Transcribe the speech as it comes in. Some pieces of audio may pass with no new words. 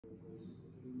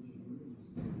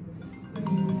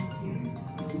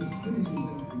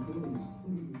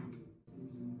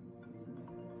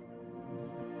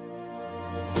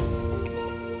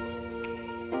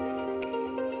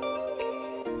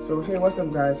So hey, what's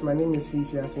up guys, my name is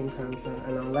Assie-Nkansah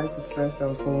and I would like to first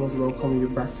and foremost welcome you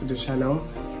back to the channel.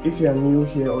 If you are new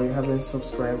here or you haven't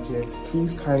subscribed yet,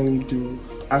 please kindly do,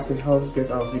 as it helps get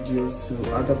our videos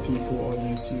to other people on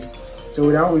YouTube. So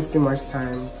without wasting much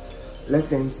time, let's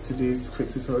get into today's quick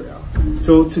tutorial.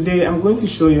 So today I'm going to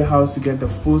show you how to get the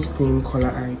Fullscreen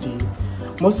Caller ID.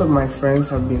 Most of my friends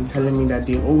have been telling me that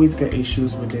they always get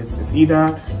issues with it. It's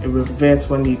either it reverts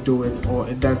when they do it or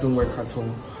it doesn't work at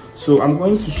all. So I'm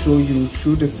going to show you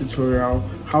through this tutorial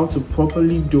how to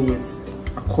properly do it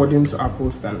according to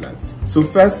Apple standards. So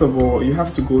first of all, you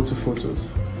have to go to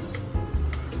photos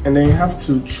and then you have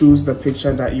to choose the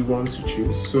picture that you want to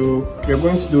choose. So we're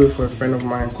going to do it for a friend of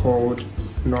mine called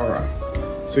Nora.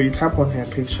 So you tap on her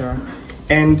picture,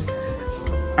 and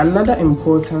another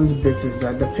important bit is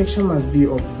that the picture must be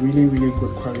of really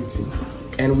good quality,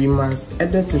 and we must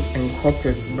edit it and crop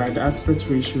it by the aspect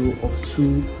ratio of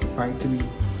 2:3.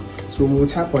 So we'll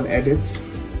tap on edit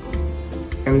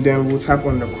and then we'll tap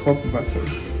on the crop button,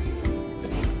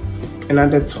 and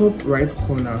at the top right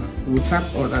corner we'll tap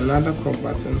on another crop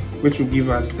button which will give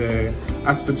us the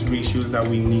aspect ratios that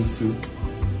we need to,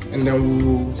 and then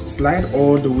we'll slide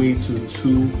all the way to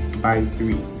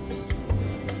 2:3.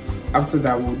 After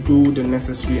that, we'll do the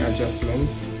necessary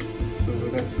adjustments. So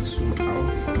let's zoom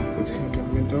out and put it in the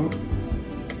middle,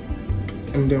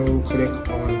 and then we'll click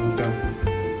on done.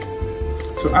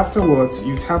 So afterwards,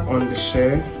 you tap on the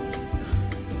share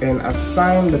and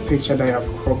assign the picture that you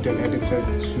have cropped and edited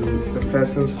to the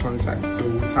person's contact. So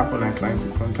we'll tap on assign to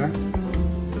contact,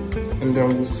 and then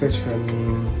we'll search her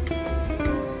name.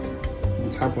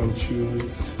 We'll tap on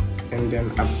choose and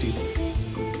then update.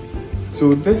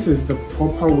 So this is the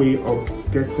proper way of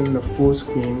getting the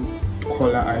Fullscreen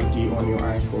Caller ID on your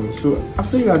iPhone. So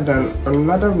after you are done,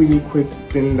 another really quick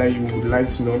thing that you would like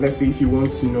to know, let's say if you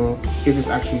want to know if it's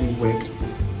actually worked,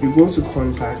 you go to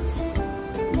contacts,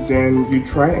 then you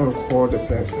try and call the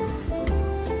person.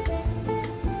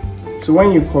 So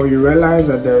when you call, you realize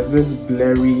that there's this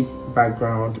blurry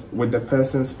background with the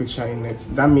person's picture in it.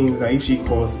 That means that if she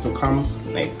calls, it will come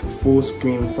like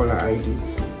Fullscreen Caller ID.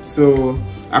 So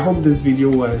I hope this video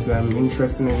was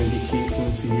interesting and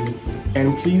educating to you,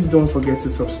 and please don't forget to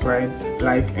subscribe,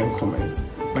 like and comment.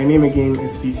 My name again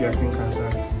is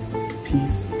Assie-Nkansah.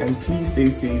 Peace, and please stay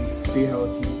safe, stay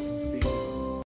healthy.